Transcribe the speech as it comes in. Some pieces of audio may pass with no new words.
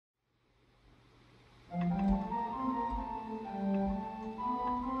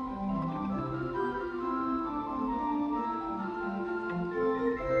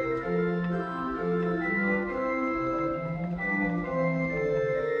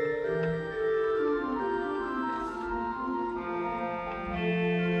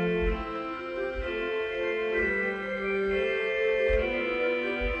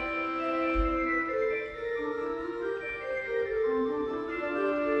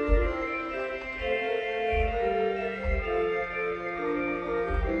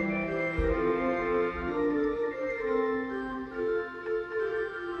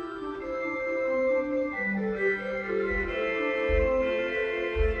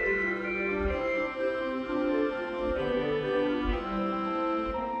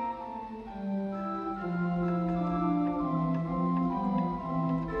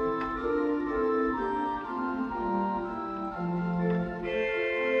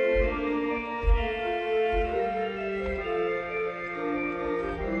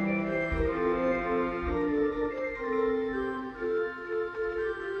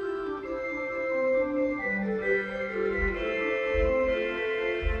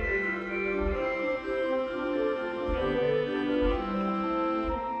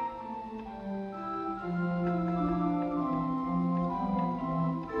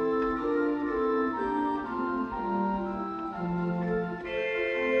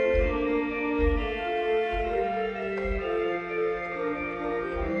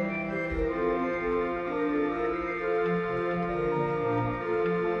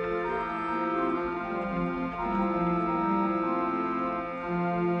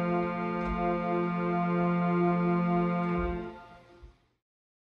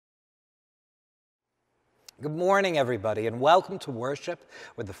Good morning, everybody, and welcome to worship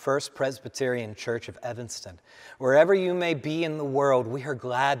with the First Presbyterian Church of Evanston. Wherever you may be in the world, we are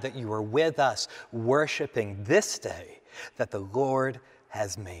glad that you are with us worshiping this day that the Lord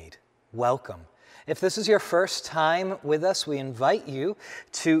has made. Welcome. If this is your first time with us, we invite you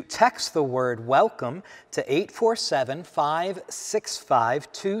to text the word WELCOME to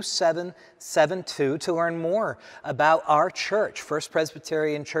 847-565-2772 to learn more about our church, First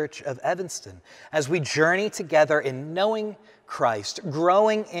Presbyterian Church of Evanston, as we journey together in knowing Christ,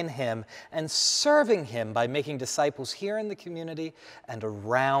 growing in Him, and serving Him by making disciples here in the community and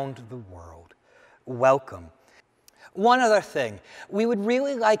around the world. Welcome. One other thing, we would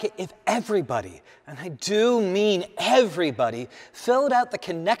really like it if everybody, and I do mean everybody, filled out the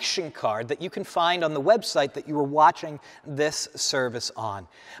connection card that you can find on the website that you were watching this service on.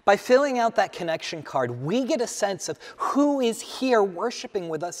 By filling out that connection card, we get a sense of who is here worshiping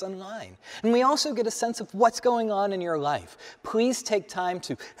with us online. And we also get a sense of what's going on in your life. Please take time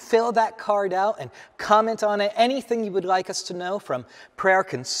to fill that card out and comment on it, anything you would like us to know, from prayer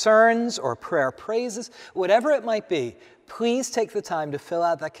concerns or prayer praises, whatever it might be. Please take the time to fill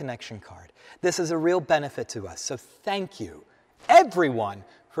out that connection card. This is a real benefit to us, so thank you, everyone,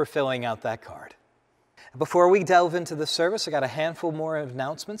 for filling out that card. Before we delve into the service, I got a handful more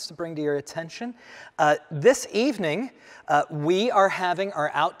announcements to bring to your attention. This evening, we are having our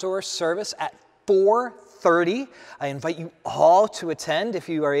outdoor service at 4:30. I invite you all to attend if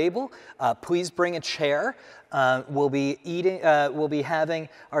you are able. Please bring a chair. We'll be having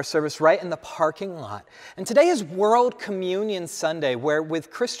our service right in the parking lot. And today is World Communion Sunday, where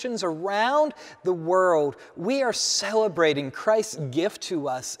with Christians around the world, we are celebrating Christ's gift to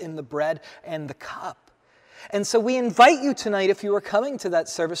us in the bread and the cup. And so we invite you tonight, if you are coming to that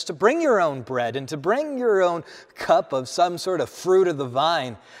service, to bring your own bread and to bring your own cup of some sort of fruit of the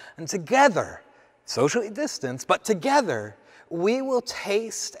vine. And together, socially distanced, but together, we will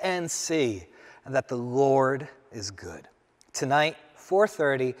taste and see that the Lord is good. Tonight,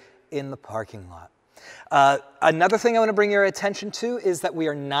 4:30 in the parking lot. Another thing I want to bring your attention to is that we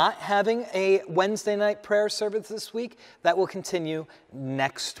are not having a Wednesday night prayer service this week. That will continue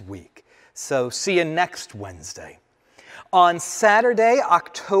next week. So see you next Wednesday. On Saturday,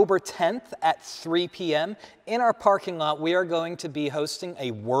 October 10th at 3 p.m., in our parking lot, we are going to be hosting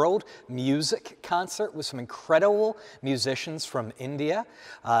a world music concert with some incredible musicians from India.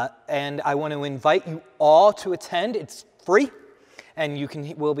 And I want to invite you all to attend. It's free, and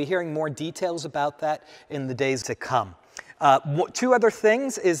we'll be hearing more details about that in the days to come. Two other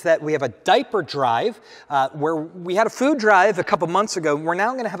things is that we have a diaper drive where we had a food drive a couple months ago. We're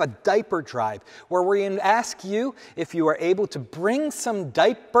now going to have a diaper drive where we're going to ask you if you are able to bring some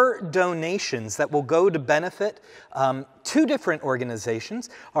diaper donations that will go to benefit two different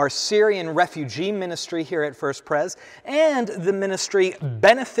organizations, our Syrian refugee ministry here at First Pres and the ministry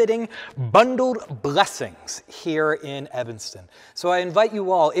benefiting Bundled Blessings here in Evanston. So I invite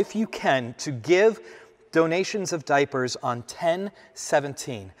you all, if you can, to give donations of diapers on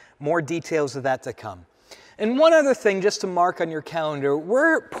 10/17. More details of that to come. And one other thing, just to mark on your calendar,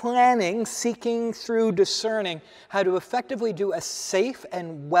 we're planning, seeking through discerning how to effectively do a safe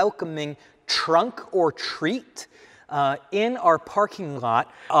and welcoming trunk or treat in our parking lot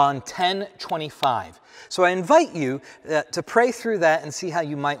on 10/25. So I invite you to pray through that and see how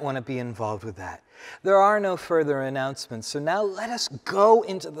you might want to be involved with that. There are no further announcements, so now let us go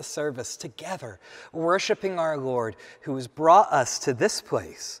into the service together, worshiping our Lord who has brought us to this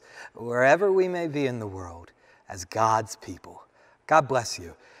place, wherever we may be in the world, as God's people. God bless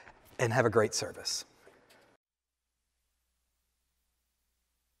you, and have a great service.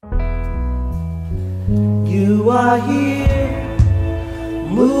 You are here,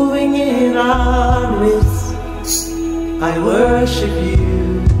 moving in our midst. I worship you.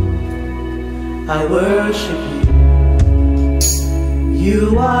 I worship you.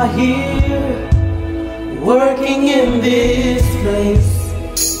 You are here, working in this place.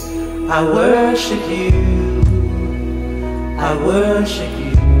 I worship you. I worship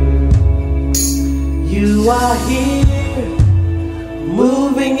you. You are here,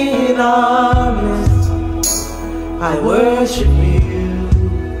 moving in our midst. I worship you.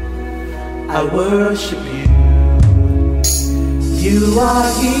 I worship you. You are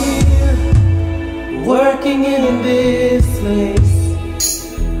here, working in this place.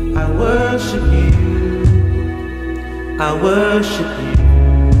 I worship you. I worship you.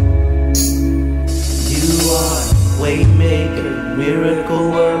 You are waymaker,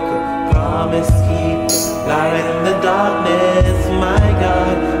 miracle worker, promise keeper, light in the darkness, my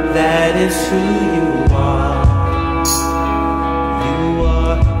God, that is who you are. You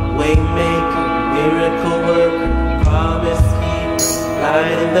are waymaker, miracle worker,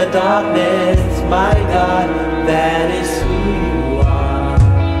 in the darkness, my God, that is who you are.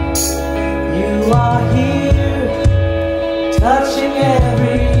 You are here, touching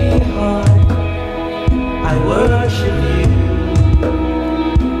every heart. I worship you,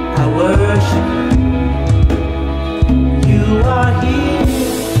 I worship you. You are here,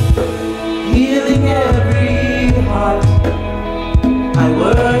 healing every heart. I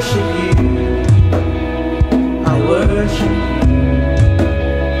worship you, I worship you.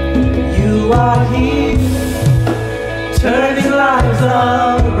 You are here, turning lives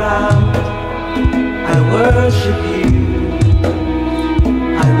around. I worship you,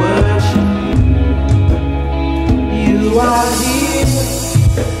 I worship you. You are here,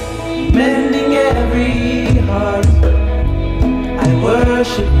 mending every heart. I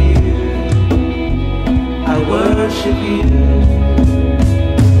worship you, I worship you.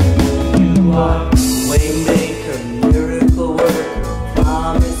 You are waymaker, miracle worker,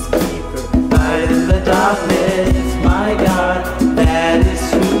 promise keeper, light in the darkness, my God, that is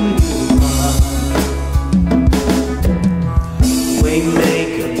who you are.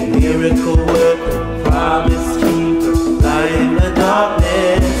 Waymaker, miracle worker, promise keeper, light in the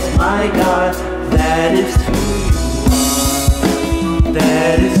darkness, my God, that is who you are.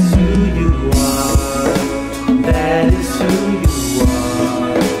 That is who you are. That is who you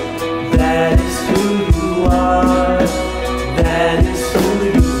are. That is who you are. That is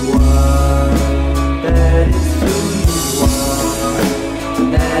who you are. That is who you are.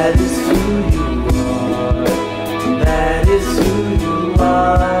 That is who you are. That is who you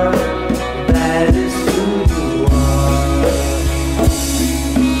are. That is who you are.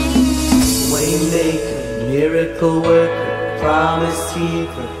 Waymaker, miracle worker, promise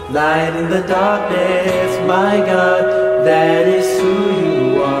keeper, light in the darkness, my God, that is who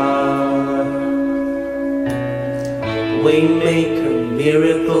you are. Waymaker,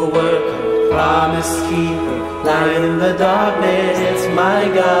 miracle worker, promise keeper, light in the darkness, my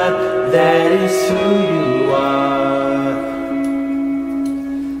God, that is who you are.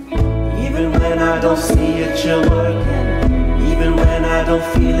 Even when I don't see it, you're working. Even when I don't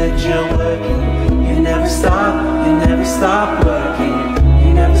feel it, you're working. You never stop working. You never stop working.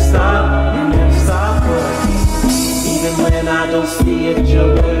 Even when I don't see it,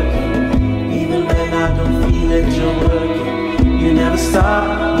 you're working. Even when I don't feel it, you're working. You never stop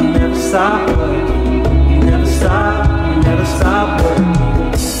working. You never stop working.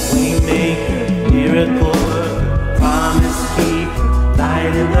 Waymaker, miracle worker, promise keeper,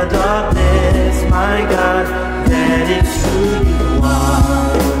 light in the darkness, my God, that is who you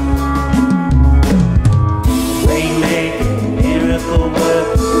are. Waymaker, miracle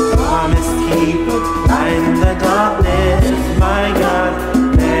worker, promise keeper, light in the darkness, my God,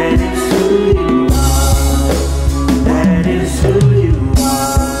 that is who you are. That is who you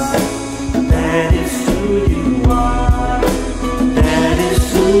are. That is who you are. That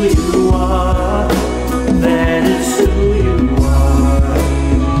is who you are. That is who you are.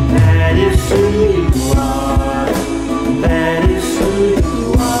 That is who you are. That is who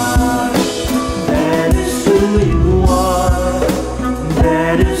you are. That is who you are.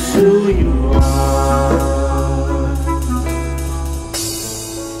 That is who you are.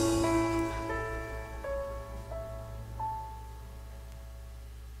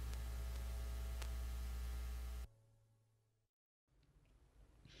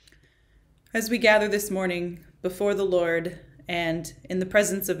 As we gather this morning before the Lord and in the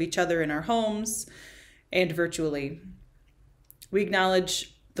presence of each other in our homes and virtually, we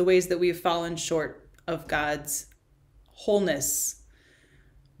acknowledge the ways that we have fallen short of God's wholeness,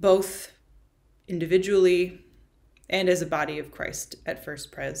 both individually and as a body of Christ at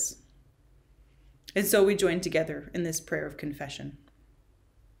First Pres. And so we join together in this prayer of confession.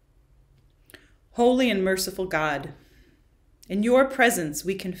 Holy and merciful God, in your presence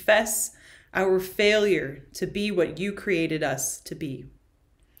we confess our failure to be what you created us to be.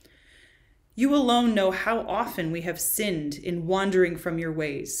 You alone know how often we have sinned in wandering from your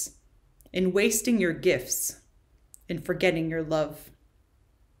ways, in wasting your gifts, in forgetting your love.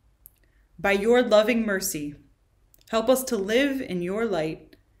 By your loving mercy, help us to live in your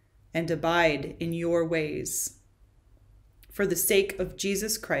light and abide in your ways. For the sake of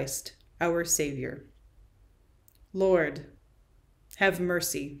Jesus Christ, our Savior. Lord, have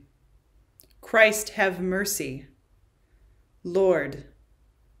mercy. Christ, have mercy. Lord,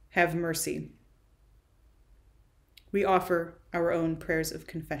 have mercy. We offer our own prayers of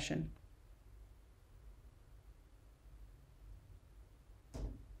confession.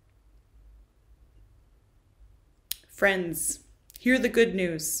 Friends, hear the good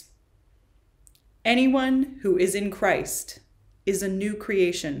news. Anyone who is in Christ is a new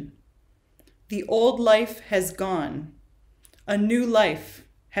creation. The old life has gone. A new life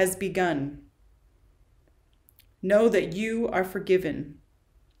has begun. Know that you are forgiven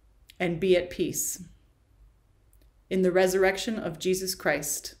and be at peace. In the resurrection of Jesus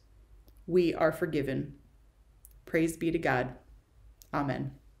Christ, we are forgiven. Praise be to God.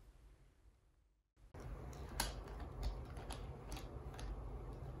 Amen.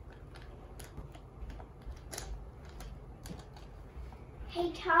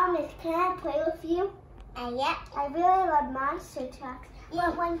 Hey Thomas, can I play with you? Yeah. I really love monster trucks.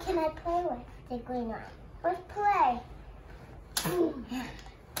 What one can I play with? The green one. Let's play.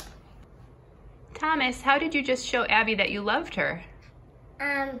 Thomas, how did you just show Abby that you loved her?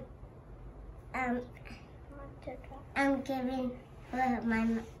 I'm giving one of my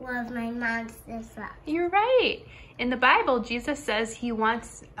monster trucks. You're right. In the Bible, Jesus says he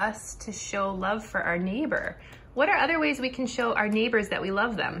wants us to show love for our neighbor. What are other ways we can show our neighbors that we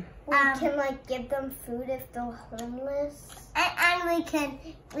love them? We can give them food if they're homeless. And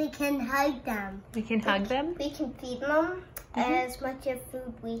we can hug them. We can hug them? We can feed them as much of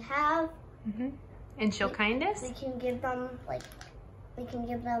food we have. And show kindness? We can give them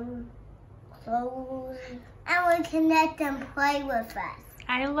clothes. And we can let them play with us.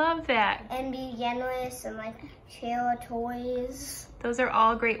 I love that. And be generous and share toys. Those are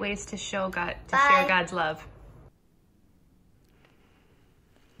all great ways to show God, share God's love.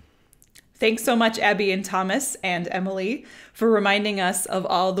 Thanks so much, Abby and Thomas and Emily, for reminding us of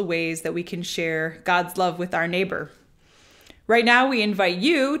all the ways that we can share God's love with our neighbor. Right now, we invite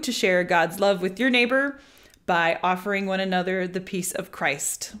you to share God's love with your neighbor by offering one another the peace of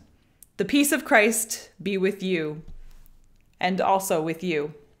Christ. The peace of Christ be with you and also with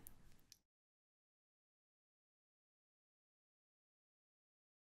you.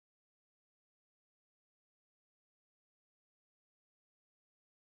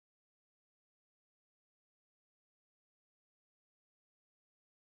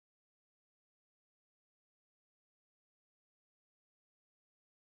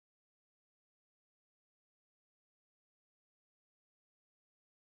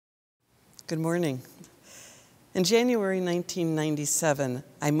 Good morning. In January 1997,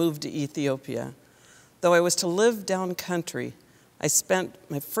 I moved to Ethiopia. Though I was to live down country, I spent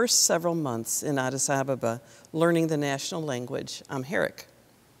my first several months in Addis Ababa learning the national language, Amharic.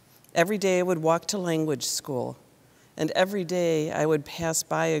 Every day I would walk to language school, and every day I would pass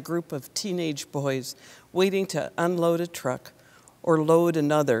by a group of teenage boys waiting to unload a truck or load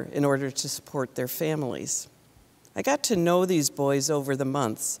another in order to support their families. I got to know these boys over the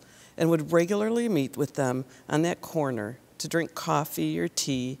months and would regularly meet with them on that corner to drink coffee or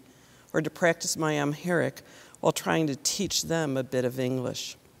tea or to practice my Amharic while trying to teach them a bit of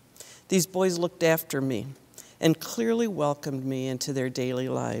English. These boys looked after me and clearly welcomed me into their daily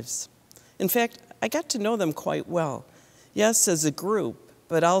lives. In fact, I got to know them quite well. Yes, as a group,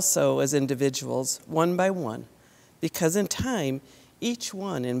 but also as individuals, one by one, because in time, each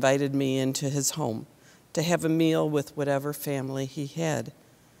one invited me into his home to have a meal with whatever family he had.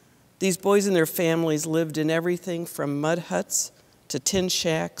 These boys and their families lived in everything from mud huts to tin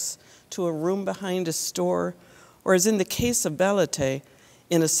shacks to a room behind a store, or as in the case of Belete,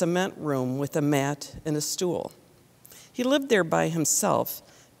 in a cement room with a mat and a stool. He lived there by himself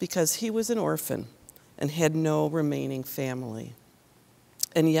because he was an orphan and had no remaining family.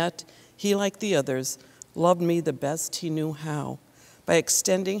 And yet, he, like the others, loved me the best he knew how by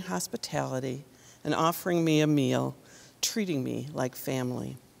extending hospitality and offering me a meal, treating me like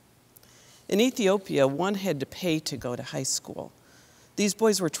family. In Ethiopia, one had to pay to go to high school. These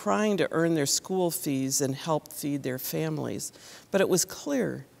boys were trying to earn their school fees and help feed their families, but it was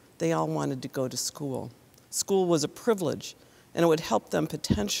clear they all wanted to go to school. School was a privilege, and it would help them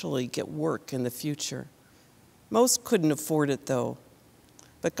potentially get work in the future. Most couldn't afford it, though,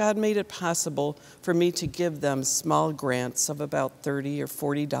 but God made it possible for me to give them small grants of about $30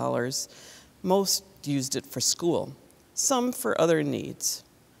 or $40. Most used it for school, some for other needs.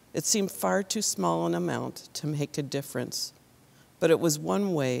 It seemed far too small an amount to make a difference, but it was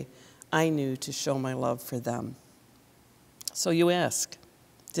one way I knew to show my love for them. So you ask,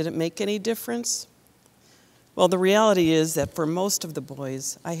 did it make any difference? Well, the reality is that for most of the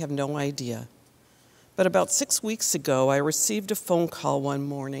boys, I have no idea. But about 6 weeks ago, I received a phone call one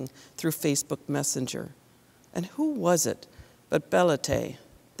morning through Facebook Messenger. And who was it but Belete,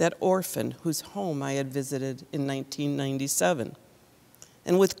 that orphan whose home I had visited in 1997.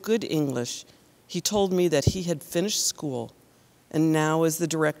 And with good English, he told me that he had finished school and now is the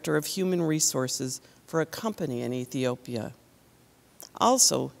director of human resources for a company in Ethiopia.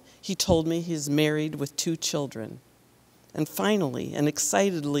 Also, he told me he is married with 2 children. And finally and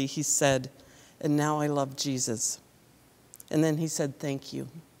excitedly he said, "And now I love Jesus." And then he said, "Thank you,"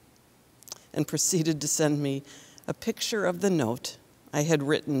 and proceeded to send me a picture of the note I had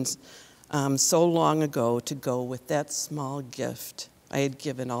written so long ago to go with that small gift I had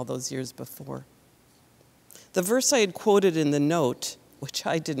given all those years before. The verse I had quoted in the note, which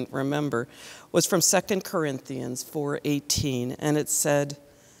I didn't remember, was from 2 Corinthians 4:18, and it said,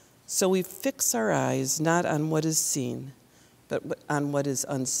 "So we fix our eyes not on what is seen, but on what is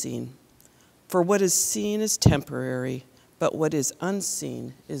unseen. For what is seen is temporary, but what is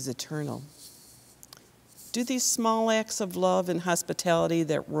unseen is eternal." Do these small acts of love and hospitality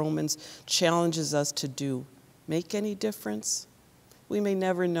that Romans challenges us to do make any difference? We may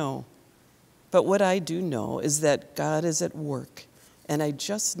never know. But what I do know is that God is at work, and I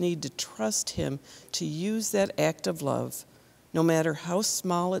just need to trust him to use that act of love, no matter how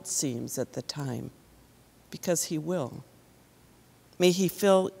small it seems at the time, because he will. May he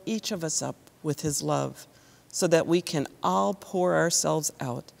fill each of us up with his love so that we can all pour ourselves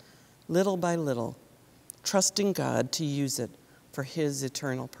out little by little, trusting God to use it for his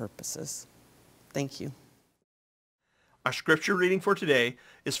eternal purposes. Thank you. Our scripture reading for today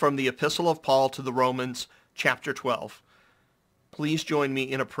is from the Epistle of Paul to the Romans, chapter 12. Please join me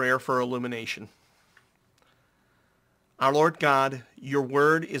in a prayer for illumination. Our Lord God, your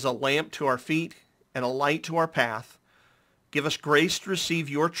word is a lamp to our feet and a light to our path. Give us grace to receive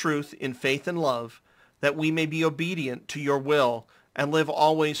your truth in faith and love, that we may be obedient to your will and live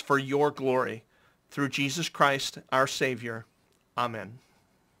always for your glory. Through Jesus Christ, our Savior. Amen.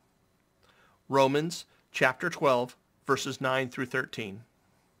 Romans chapter 12, verses 9 through 13.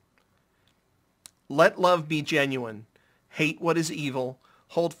 Let love be genuine. Hate what is evil.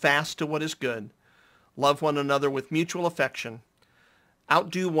 Hold fast to what is good. Love one another with mutual affection.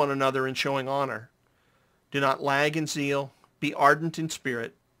 Outdo one another in showing honor. Do not lag in zeal. Be ardent in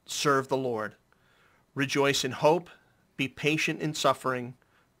spirit. Serve the Lord. Rejoice in hope. Be patient in suffering.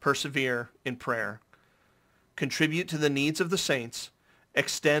 Persevere in prayer. Contribute to the needs of the saints.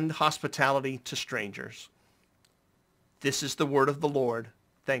 Extend hospitality to strangers. This is the word of the Lord.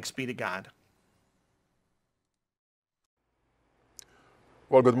 Thanks be to God.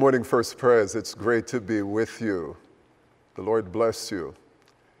 Well, good morning, First Pres. It's great to be with you. The Lord bless you.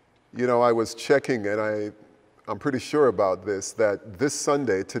 You know, I was checking, and I'm pretty sure about this, that this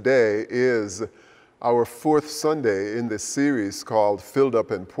Sunday, today, is our fourth Sunday in this series called Filled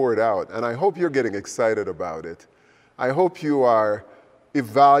Up and Poured Out. And I hope you're getting excited about it. I hope you are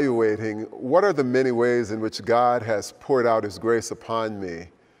evaluating what are the many ways in which God has poured out his grace upon me.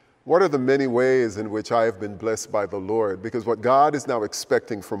 What are the many ways in which I have been blessed by the Lord? Because what God is now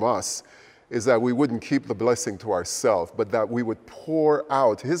expecting from us is that we wouldn't keep the blessing to ourselves, but that we would pour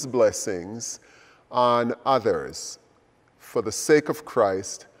out his blessings on others for the sake of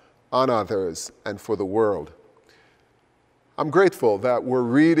Christ, on others, and for the world. I'm grateful that we're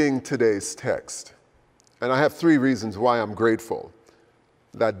reading today's text. And I have three reasons why I'm grateful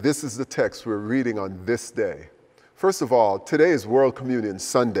that this is the text we're reading on this day. First of all, today is World Communion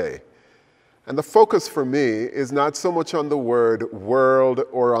Sunday. And the focus for me is not so much on the word world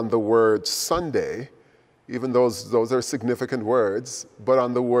or on the word Sunday, even those are significant words, but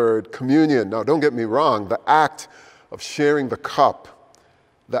on the word communion. Now, don't get me wrong, the act of sharing the cup,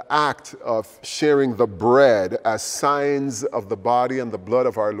 the act of sharing the bread as signs of the body and the blood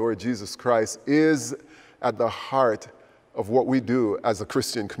of our Lord Jesus Christ is at the heart of what we do as a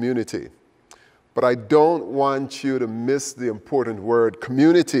Christian community. But I don't want you to miss the important word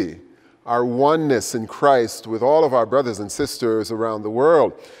community, our oneness in Christ with all of our brothers and sisters around the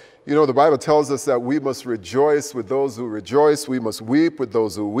world. You know, the Bible tells us that we must rejoice with those who rejoice. We must weep with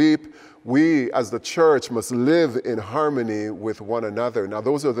those who weep. We, as the church, must live in harmony with one another. Now,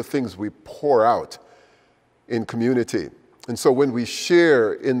 those are the things we pour out in community. And so when we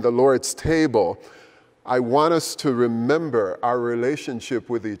share in the Lord's table, I want us to remember our relationship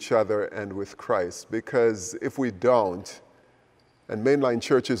with each other and with Christ, because if we don't, and mainline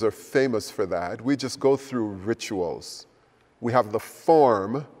churches are famous for that, we just go through rituals. We have the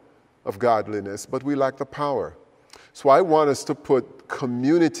form of godliness, but we lack the power. So I want us to put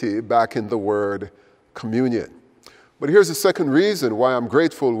community back in the word communion. But here's the second reason why I'm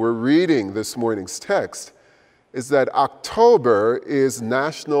grateful we're reading this morning's text, is that October is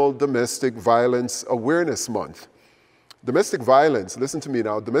National Domestic Violence Awareness Month. Domestic violence, listen to me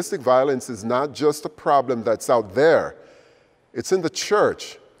now, domestic violence is not just a problem that's out there. It's in the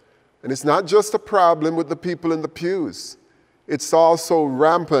church. And it's not just a problem with the people in the pews. It's also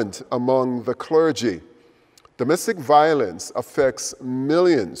rampant among the clergy. Domestic violence affects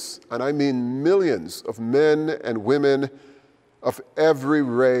millions, and I mean millions, of men and women of every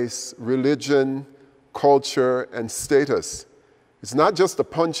race, religion, culture, and status. It's not just the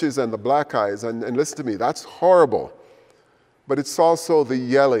punches and the black eyes, and listen to me, that's horrible. But it's also the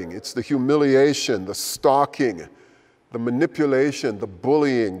yelling, it's the humiliation, the stalking, the manipulation, the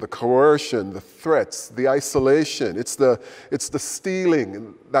bullying, the coercion, the threats, the isolation. It's the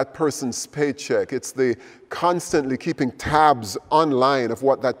stealing that person's paycheck. It's the constantly keeping tabs online of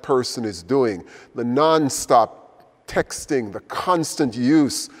what that person is doing. The nonstop texting, the constant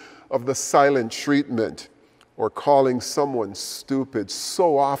use of the silent treatment, or calling someone stupid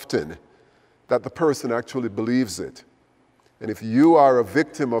so often that the person actually believes it. And if you are a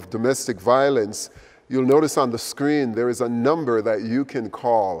victim of domestic violence, you'll notice on the screen there is a number that you can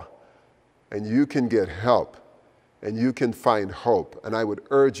call, and you can get help, and you can find hope. And I would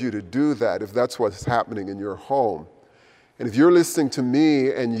urge you to do that if that's what's happening in your home. And if you're listening to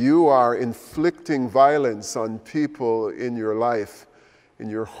me and you are inflicting violence on people in your life, in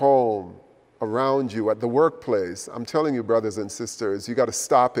your home, around you, at the workplace, I'm telling you, brothers and sisters, you got to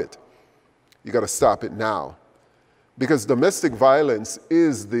stop it. You got to stop it now. Because domestic violence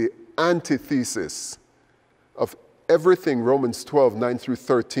is the antithesis of everything Romans 12, 9 through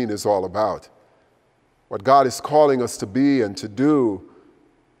 13 is all about. What God is calling us to be and to do.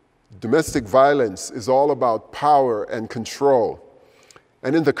 Domestic violence is all about power and control.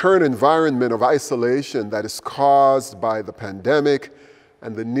 And in the current environment of isolation that is caused by the pandemic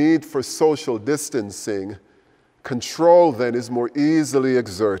and the need for social distancing, control then is more easily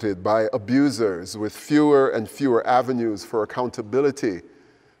exerted by abusers with fewer and fewer avenues for accountability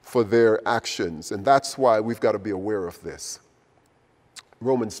for their actions. And that's why we've got to be aware of this.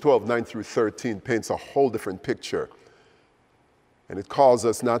 Romans 12, 9 through 13 paints a whole different picture. And it calls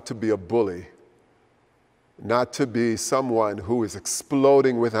us not to be a bully, not to be someone who is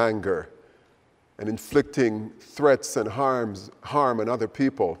exploding with anger and inflicting threats and harm on other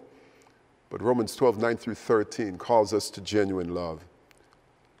people. But Romans 12, 9 through 13 calls us to genuine love.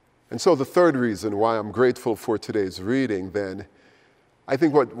 And so the third reason why I'm grateful for today's reading then, I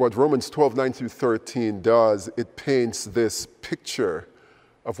think what Romans 12, 9 through 13 does, it paints this picture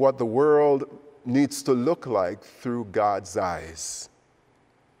of what the world needs to look like through God's eyes.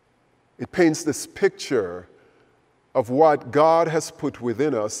 It paints this picture of what God has put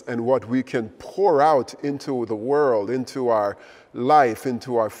within us and what we can pour out into the world, into our life,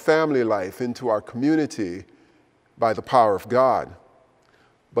 into our family life, into our community by the power of God.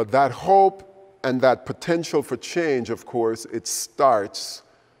 But that hope and that potential for change, of course, it starts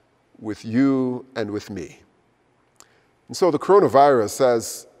with you and with me. And so the coronavirus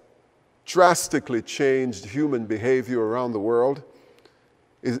has drastically changed human behavior around the world.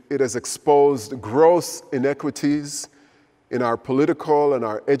 It has exposed gross inequities in our political and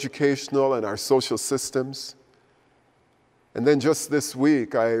our educational and our social systems. And then just this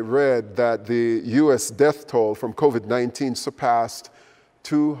week, I read that the U.S. death toll from COVID-19 surpassed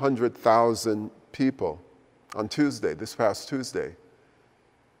 200,000 people on Tuesday, this past Tuesday.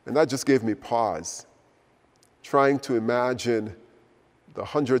 And that just gave me pause, trying to imagine the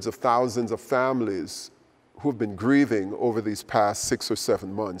hundreds of thousands of families who've been grieving over these past 6 or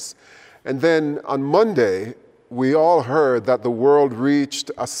 7 months. And then on Monday, we all heard that the world reached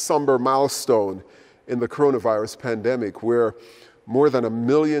a somber milestone in the coronavirus pandemic, where more than 1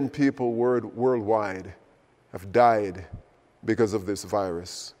 million people worldwide have died because of this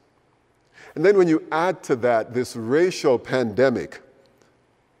virus. And then when you add to that this racial pandemic,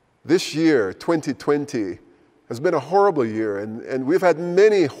 this year, 2020, has been a horrible year, and we've had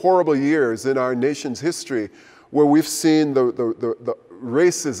many horrible years in our nation's history where we've seen the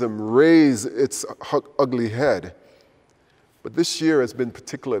racism raise its ugly head. But this year has been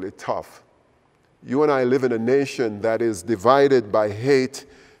particularly tough. You and I live in a nation that is divided by hate,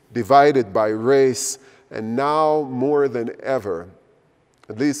 divided by race, and now more than ever,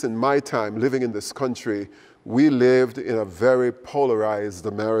 at least in my time living in this country, we lived in a very polarized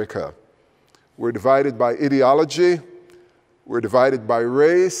America. We're divided by ideology, we're divided by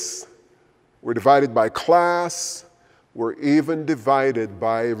race, we're divided by class, we're even divided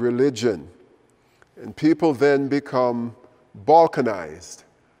by religion. And people then become balkanized,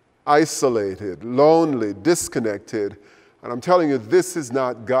 isolated, lonely, disconnected. And I'm telling you, this is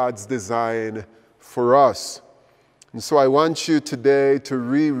not God's design for us. And so I want you today to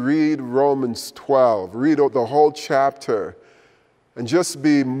reread Romans 12, read the whole chapter, and just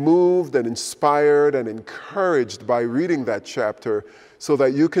be moved and inspired and encouraged by reading that chapter so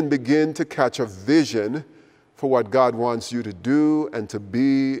that you can begin to catch a vision for what God wants you to do and to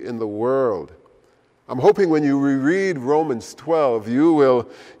be in the world. I'm hoping when you reread Romans 12, you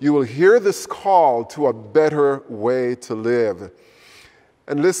will hear this call to a better way to live.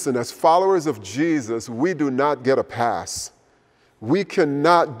 And listen, as followers of Jesus, we do not get a pass. We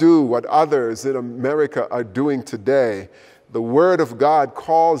cannot do what others in America are doing today. The Word of God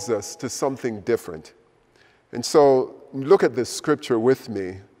calls us to something different. And so look at this scripture with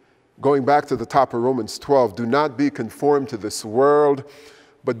me. Going back to the top of Romans 12, do not be conformed to this world,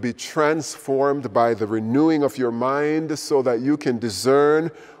 but be transformed by the renewing of your mind so that you can discern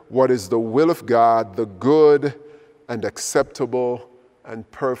what is the will of God, the good and acceptable and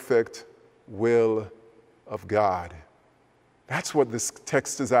perfect will of God. That's what this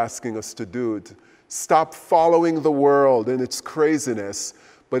text is asking us to do. To stop following the world and its craziness,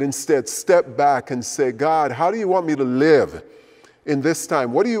 but instead step back and say, God, how do you want me to live in this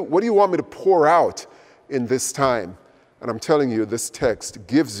time? What do you want me to pour out in this time? And I'm telling you, this text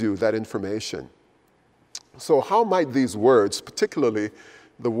gives you that information. So how might these words, particularly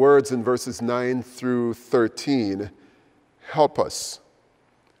the words in verses 9 through 13, help us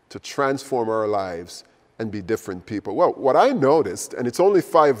to transform our lives and be different people? Well, what I noticed, and it's only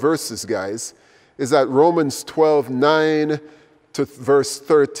 5 verses, guys, is that Romans 12:9 to verse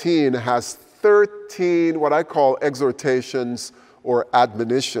 13 has 13 what I call exhortations or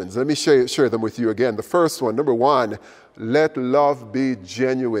admonitions. Let me share them with you again. The first one, number 1, let love be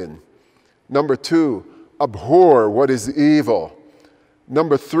genuine. Number 2, abhor what is evil.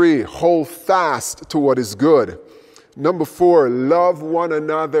 Number 3, hold fast to what is good. Number 4, love one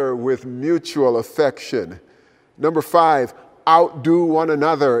another with mutual affection. Number 5, outdo one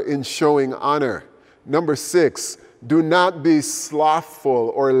another in showing honor. Number 6, do not be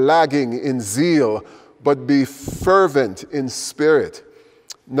slothful or lagging in zeal, but be fervent in spirit.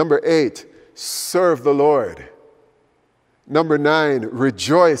 Number 8, serve the Lord. Number 9,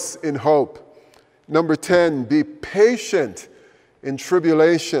 rejoice in hope. Number 10, be patient in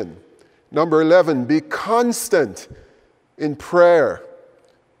tribulation. Number 11, be constant in prayer.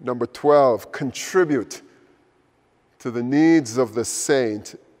 Number 12, contribute to the needs of the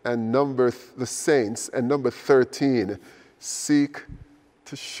saints. And number 13, seek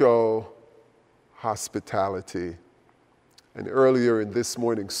to show hospitality. And earlier in this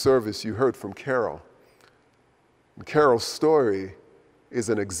morning's service, you heard from Carol. And Carol's story is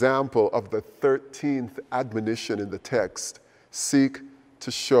an example of the 13th admonition in the text, seek to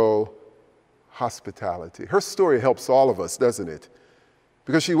show hospitality. Her story helps all of us, doesn't it?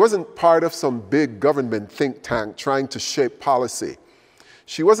 Because she wasn't part of some big government think tank trying to shape policy.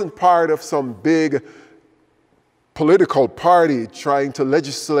 She wasn't part of some big political party trying to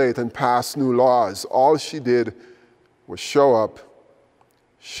legislate and pass new laws. All she did was show up,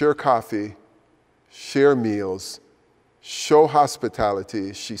 share coffee, share meals, show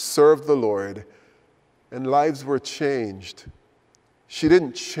hospitality. She served the Lord, and lives were changed. She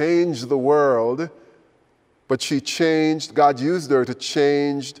didn't change the world, but God used her to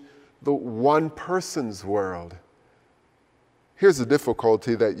change the one person's world. Here's the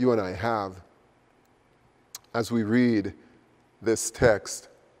difficulty that you and I have as we read this text.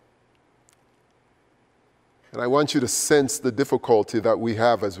 And I want you to sense the difficulty that we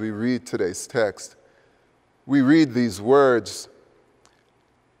have as we read today's text. We read these words,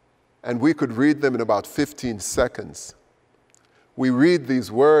 and we could read them in about 15 seconds. We read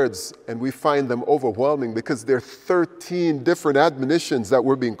these words, and we find them overwhelming because there are 13 different admonitions that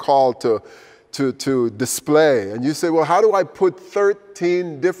we're being called to display. And you say, well, how do I put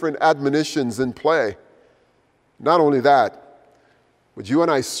 13 different admonitions in play? Not only that, but you and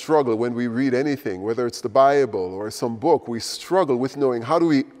I struggle when we read anything, whether it's the Bible or some book, we struggle with knowing how do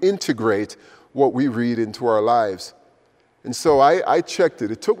we integrate what we read into our lives. And so I checked it.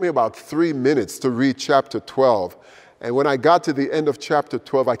 It took me about 3 minutes to read chapter 12. And when I got to the end of chapter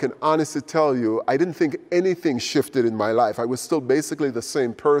 12, I can honestly tell you, I didn't think anything shifted in my life. I was still basically the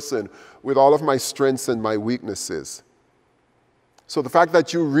same person with all of my strengths and my weaknesses. So the fact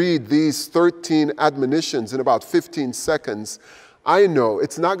that you read these 13 admonitions in about 15 seconds, I know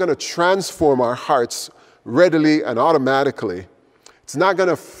it's not going to transform our hearts readily and automatically. It's not going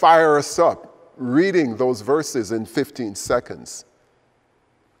to fire us up reading those verses in 15 seconds.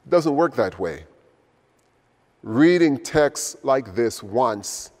 It doesn't work that way. Reading texts like this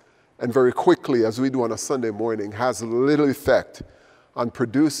once and very quickly, as we do on a Sunday morning, has little effect on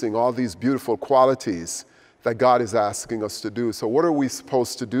producing all these beautiful qualities that God is asking us to do. So what are we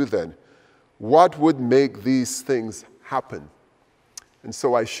supposed to do then? What would make these things happen? And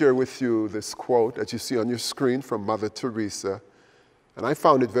so I share with you this quote that you see on your screen from Mother Teresa, and I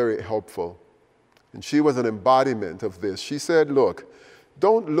found it very helpful. And she was an embodiment of this. She said, look,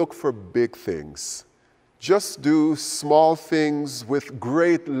 don't look for big things. Just do small things with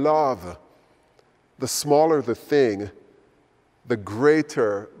great love. The smaller the thing, the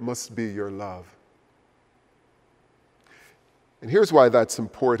greater must be your love. And here's why that's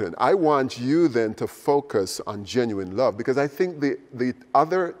important. I want you then to focus on genuine love, because I think the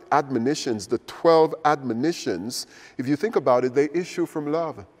other admonitions, the 12 admonitions, if you think about it, they issue from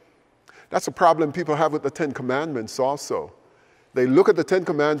love. That's a problem people have with the 10 Commandments also. They look at the 10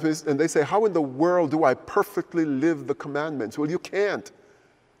 Commandments and they say, how in the world do I perfectly live the commandments? Well, you can't.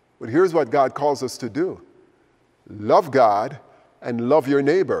 But here's what God calls us to do. Love God and love your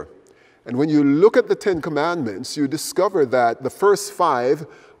neighbor. And when you look at the 10 Commandments, you discover that the first 5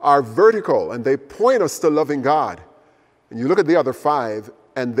 are vertical and they point us to loving God. And you look at the other 5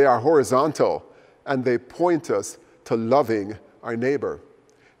 and they are horizontal and they point us to loving our neighbor.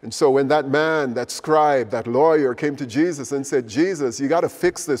 And so when that man, that scribe, that lawyer came to Jesus and said, Jesus, you got to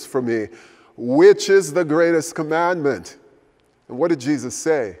fix this for me. Which is the greatest commandment? And what did Jesus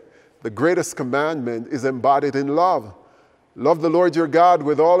say? The greatest commandment is embodied in love. Love the Lord your God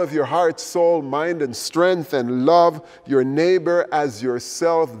with all of your heart, soul, mind, and strength, and love your neighbor as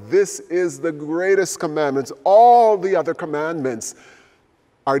yourself. This is the greatest commandment. All the other commandments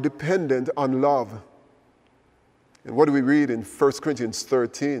are dependent on love. And what do we read in 1 Corinthians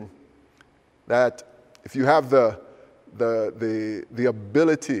 13? That if you have the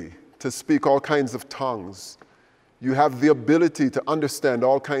ability to speak all kinds of tongues, you have the ability to understand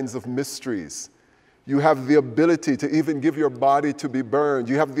all kinds of mysteries, you have the ability to even give your body to be burned,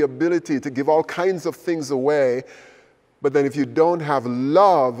 you have the ability to give all kinds of things away, but then if you don't have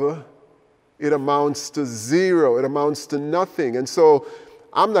love, it amounts to zero, it amounts to nothing. And so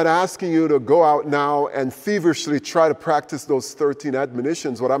I'm not asking you to go out now and feverishly try to practice those 13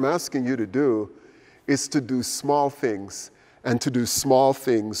 admonitions. What I'm asking you to do is to do small things, and to do small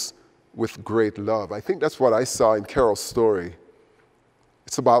things with great love. I think that's what I saw in Carol's story.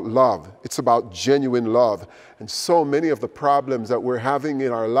 It's about love. It's about genuine love. And so many of the problems that we're having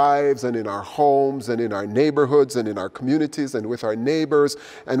in our lives and in our homes and in our neighborhoods and in our communities and with our neighbors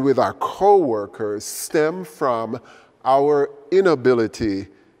and with our co-workers stem from our inability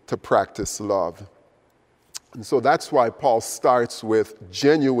to practice love. And so that's why Paul starts with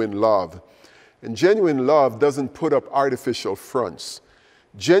genuine love. And genuine love doesn't put up artificial fronts.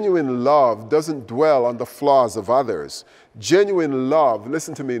 Genuine love doesn't dwell on the flaws of others. Genuine love,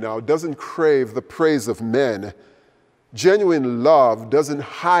 listen to me now, doesn't crave the praise of men. Genuine love doesn't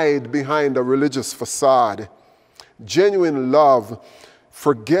hide behind a religious facade. Genuine love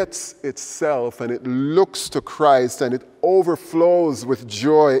forgets itself and it looks to Christ and it overflows with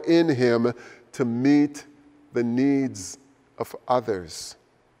joy in him to meet the needs of others.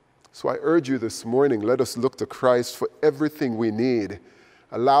 So I urge you this morning, let us look to Christ for everything we need.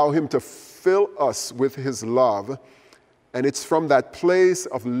 Allow him to fill us with his love. And it's from that place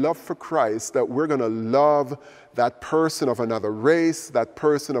of love for Christ that we're going to love that person of another race, that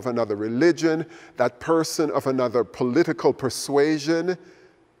person of another religion, that person of another political persuasion.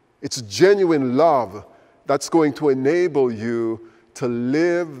 It's genuine love that's going to enable you to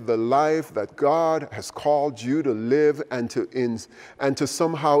live the life that God has called you to live and to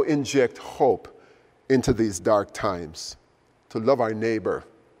somehow inject hope into these dark times, to love our neighbor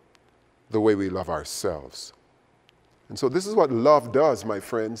the way we love ourselves. And so this is what love does, my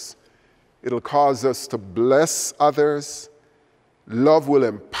friends. It'll cause us to bless others. Love will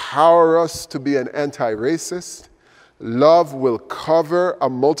empower us to be an anti-racist. Love will cover a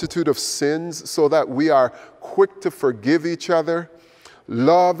multitude of sins so that we are quick to forgive each other.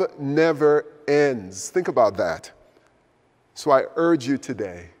 Love never ends. Think about that. So I urge you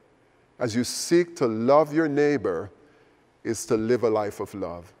today, as you seek to love your neighbor, is to live a life of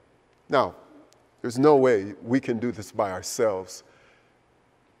love. Now, there's no way we can do this by ourselves.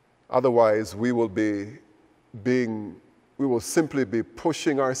 Otherwise, we will simply be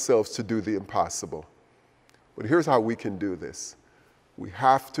pushing ourselves to do the impossible. But here's how we can do this. We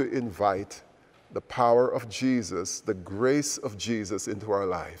have to invite the power of Jesus, the grace of Jesus into our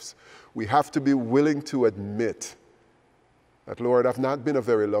lives. We have to be willing to admit that, Lord, I've not been a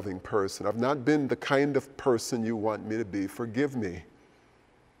very loving person. I've not been the kind of person you want me to be. Forgive me.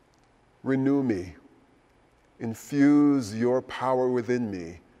 Renew me. Infuse your power within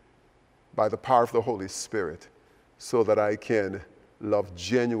me by the power of the Holy Spirit so that I can love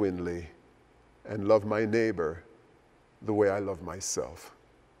genuinely and love my neighbor the way I love myself.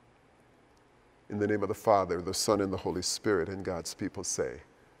 In the name of the Father, the Son, and the Holy Spirit, and God's people say,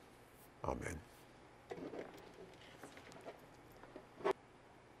 Amen.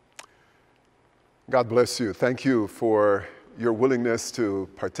 God bless you. Thank you for your willingness to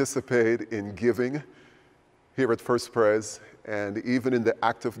participate in giving here at First Pres, and even in the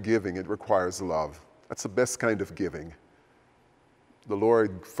act of giving, it requires love. That's the best kind of giving. The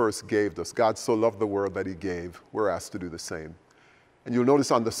Lord first gave us. God so loved the world that he gave. We're asked to do the same. And you'll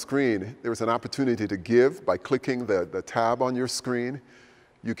notice on the screen, there's an opportunity to give by clicking the tab on your screen.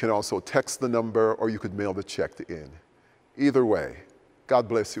 You can also text the number, or you could mail the check in. Either way, God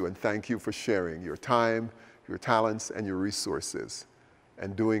bless you and thank you for sharing your time, your talents, and your resources,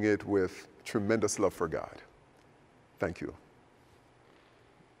 and doing it with tremendous love for God. Thank you.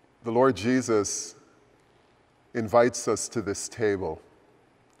 The Lord Jesus invites us to this table.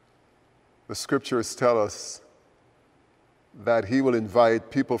 The scriptures tell us that he will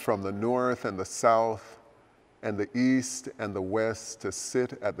invite people from the north and the south and the east and the west to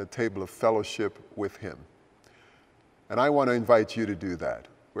sit at the table of fellowship with him. And I want to invite you to do that.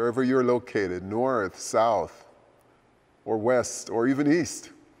 Wherever you're located, north, south, or west, or even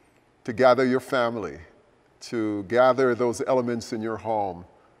east, to gather your family, to gather those elements in your home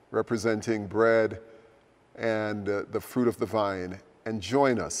representing bread and the fruit of the vine, and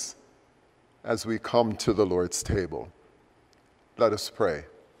join us as we come to the Lord's table. Let us pray.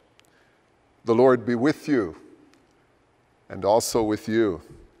 The Lord be with you and also with you.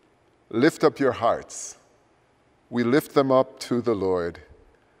 Lift up your hearts. We lift them up to the Lord.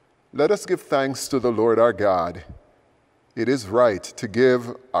 Let us give thanks to the Lord our God. It is right to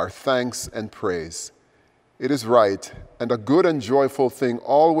give our thanks and praise. It is right and a good and joyful thing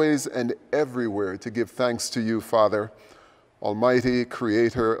always and everywhere to give thanks to you, Father, Almighty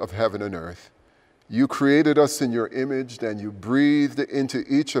Creator of heaven and earth. You created us in your image, and you breathed into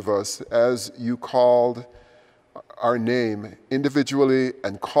each of us as you called our name individually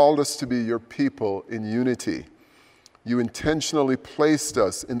and called us to be your people in unity. You intentionally placed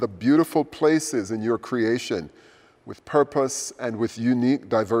us in the beautiful places in your creation with purpose and with unique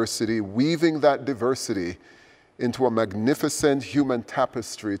diversity, weaving that diversity into a magnificent human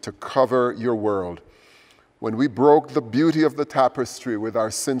tapestry to cover your world. When we broke the beauty of the tapestry with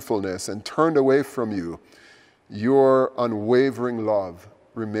our sinfulness and turned away from you, your unwavering love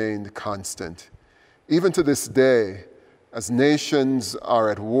remained constant. Even to this day, as nations are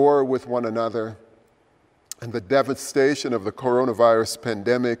at war with one another, and the devastation of the coronavirus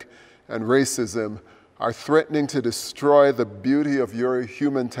pandemic and racism are threatening to destroy the beauty of your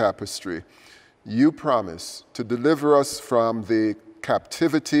human tapestry, you promise to deliver us from the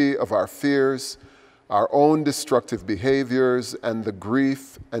captivity of our fears, our own destructive behaviors, and the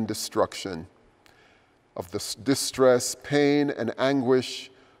grief and destruction of the distress, pain, and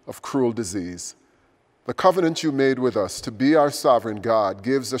anguish of cruel disease. The covenant you made with us to be our sovereign God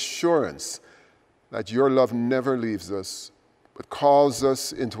gives assurance that your love never leaves us, but calls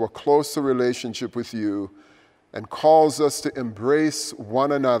us into a closer relationship with you and calls us to embrace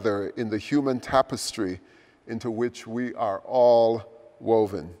one another in the human tapestry into which we are all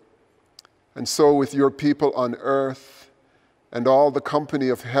woven. And so with your people on earth and all the company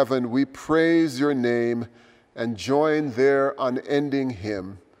of heaven, we praise your name and join their unending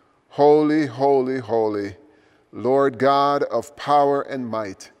hymn, Holy, holy, holy, Lord God of power and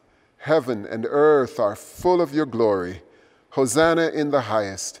might. Heaven and earth are full of your glory. Hosanna in the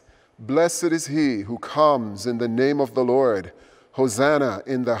highest. Blessed is he who comes in the name of the Lord. Hosanna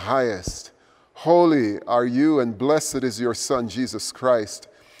in the highest. Holy are you, and blessed is your Son, Jesus Christ.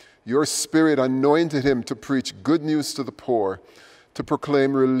 Your Spirit anointed him to preach good news to the poor, to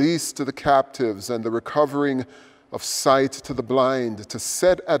proclaim release to the captives and the recovering of sight to the blind, to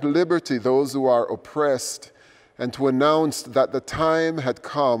set at liberty those who are oppressed, and to announce that the time had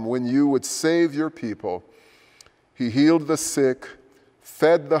come when you would save your people. He healed the sick,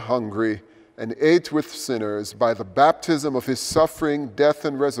 fed the hungry, and ate with sinners. By the baptism of his suffering, death,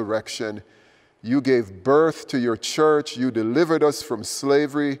 and resurrection, you gave birth to your church. You delivered us from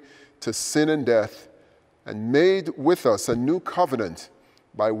slavery to sin and death, and made with us a new covenant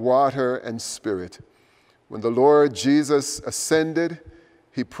by water and spirit. When the Lord Jesus ascended,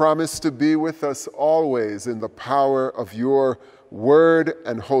 he promised to be with us always in the power of your word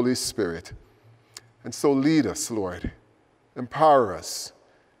and Holy Spirit. And so lead us, Lord. Empower us.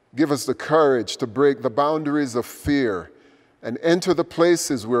 Give us the courage to break the boundaries of fear and enter the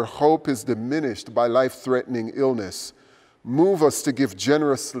places where hope is diminished by life-threatening illness. Move us to give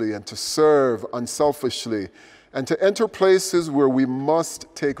generously and to serve unselfishly, and to enter places where we must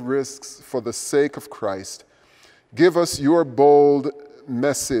take risks for the sake of Christ. Give us your bold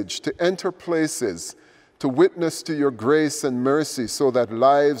message to enter places, to witness to your grace and mercy so that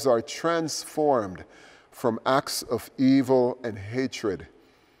lives are transformed from acts of evil and hatred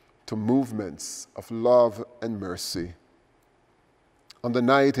to movements of love and mercy. On the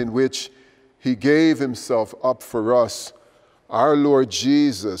night in which he gave himself up for us. Our Lord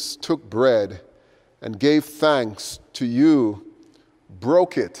Jesus took bread and gave thanks to you,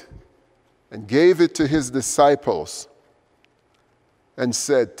 broke it, and gave it to his disciples, and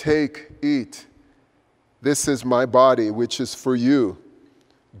said, "Take, eat. This is my body, which is for you.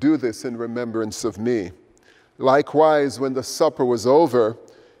 Do this in remembrance of me." Likewise, when the supper was over,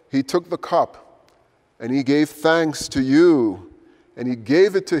 he took the cup, and he gave thanks to you, and he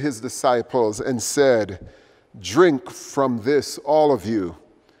gave it to his disciples, and said, "Drink from this, all of you.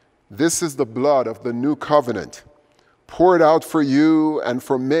 This is the blood of the new covenant, poured out for you and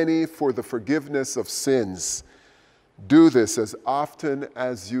for many for the forgiveness of sins. Do this as often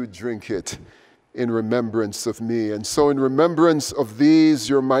as you drink it in remembrance of me." And so in remembrance of these,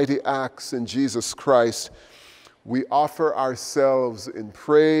 your mighty acts in Jesus Christ, we offer ourselves in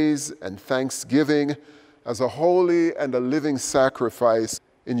praise and thanksgiving as a holy and a living sacrifice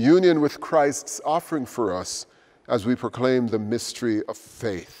in union with Christ's offering for us as we proclaim the mystery of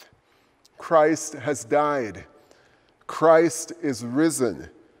faith. Christ has died. Christ is risen.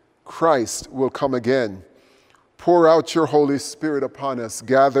 Christ will come again. Pour out your Holy Spirit upon us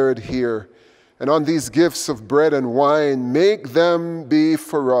gathered here. And on these gifts of bread and wine, make them be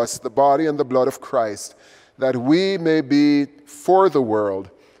for us the body and the blood of Christ, that we may be for the world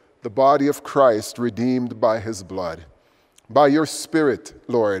the body of Christ redeemed by his blood. By your Spirit,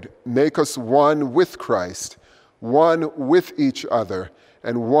 Lord, make us one with Christ, one with each other,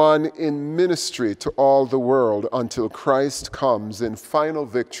 and one in ministry to all the world until Christ comes in final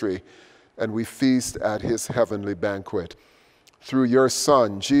victory and we feast at his heavenly banquet. Through your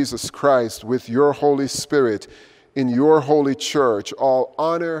Son, Jesus Christ, with your Holy Spirit, in your holy church, all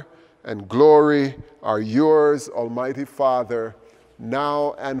honor and glory are yours, Almighty Father,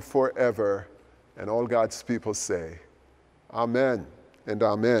 now and forever. And all God's people say, Amen and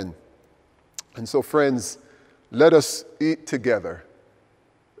amen. And so, friends, let us eat together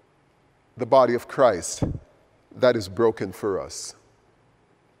the body of Christ that is broken for us.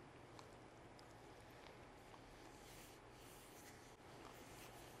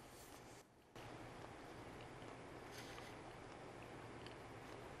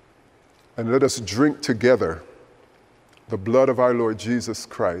 And let us drink together the blood of our Lord Jesus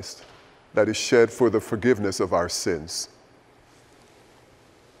Christ that is shed for the forgiveness of our sins.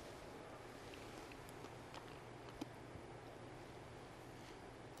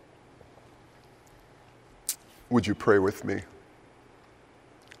 Would you pray with me?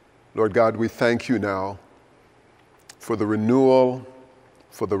 Lord God, we thank you now for the renewal,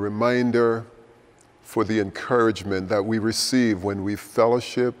 for the reminder, for the encouragement that we receive when we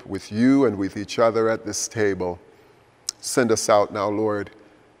fellowship with you and with each other at this table. Send us out now, Lord,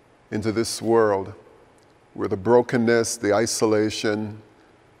 into this world where the brokenness, the isolation,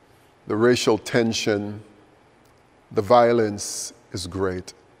 the racial tension, the violence is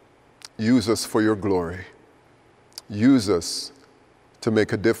great. Use us for your glory. Use us to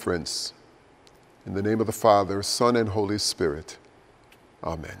make a difference. In the name of the Father, Son, and Holy Spirit.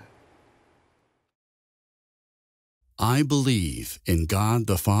 Amen. I believe in God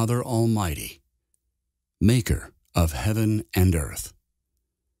the Father Almighty, maker of heaven and earth,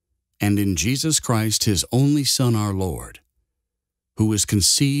 and in Jesus Christ, his only Son, our Lord, who was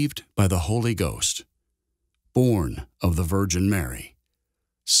conceived by the Holy Ghost, born of the Virgin Mary,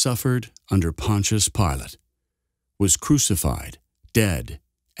 suffered under Pontius Pilate, was crucified, dead,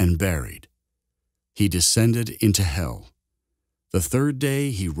 and buried. He descended into hell. The third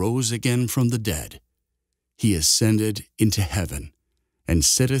day he rose again from the dead. He ascended into heaven, and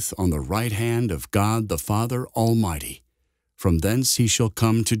sitteth on the right hand of God the Father Almighty. From thence he shall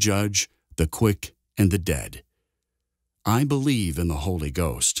come to judge the quick and the dead. I believe in the Holy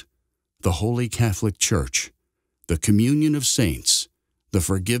Ghost, the Holy Catholic Church, the communion of saints, the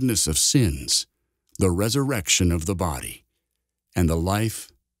forgiveness of sins, the resurrection of the body, and the life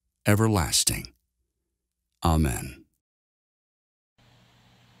everlasting. Amen.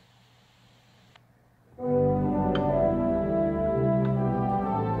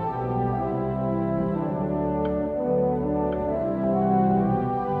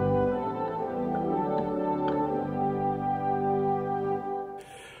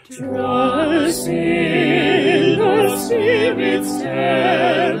 Trust in the Spirit's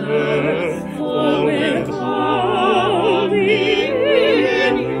terror, for with all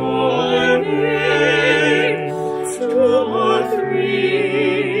in your name, 2 or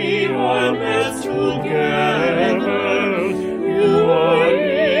 3 are met together, you are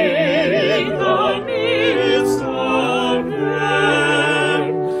in the midst of them.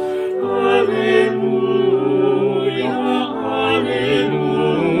 Alleluia, alleluia.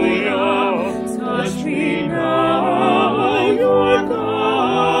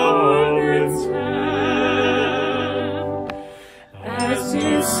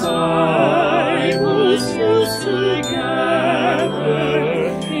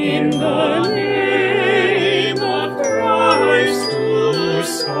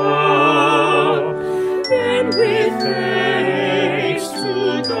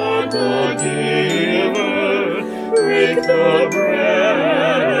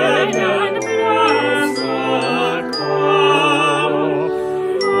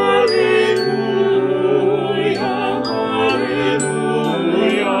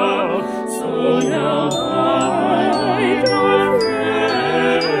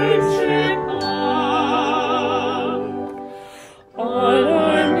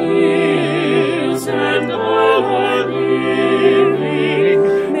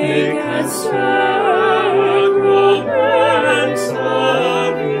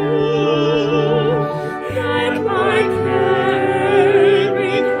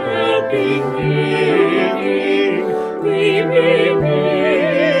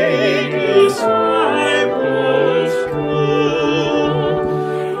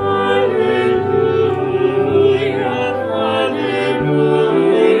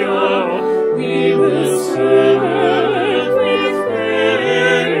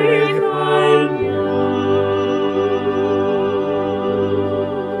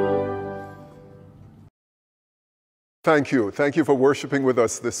 Thank you. Thank you for worshiping with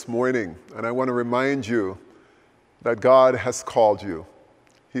us this morning. And I want to remind you that God has called you.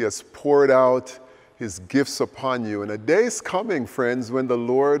 He has poured out his gifts upon you. And a day is coming, friends, when the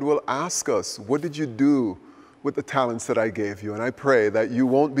Lord will ask us, what did you do with the talents that I gave you? And I pray that you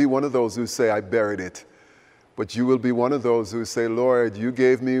won't be one of those who say, I buried it. But you will be one of those who say, Lord, you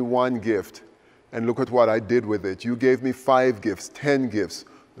gave me one gift, and look at what I did with it. You gave me 5 gifts, 10 gifts.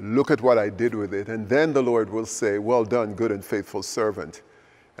 Look at what I did with it. And then the Lord will say, well done, good and faithful servant.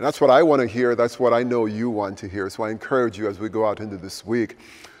 And that's what I want to hear. That's what I know you want to hear. So I encourage you as we go out into this week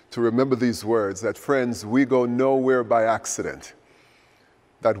to remember these words, that friends, we go nowhere by accident.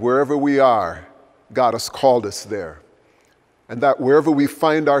 That wherever we are, God has called us there. And that wherever we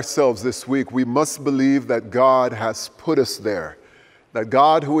find ourselves this week, we must believe that God has put us there. That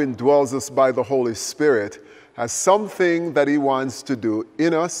God, who indwells us by the Holy Spirit, has something that he wants to do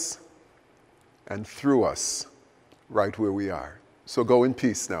in us and through us right where we are. So go in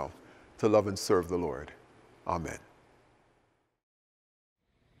peace now to love and serve the Lord. Amen.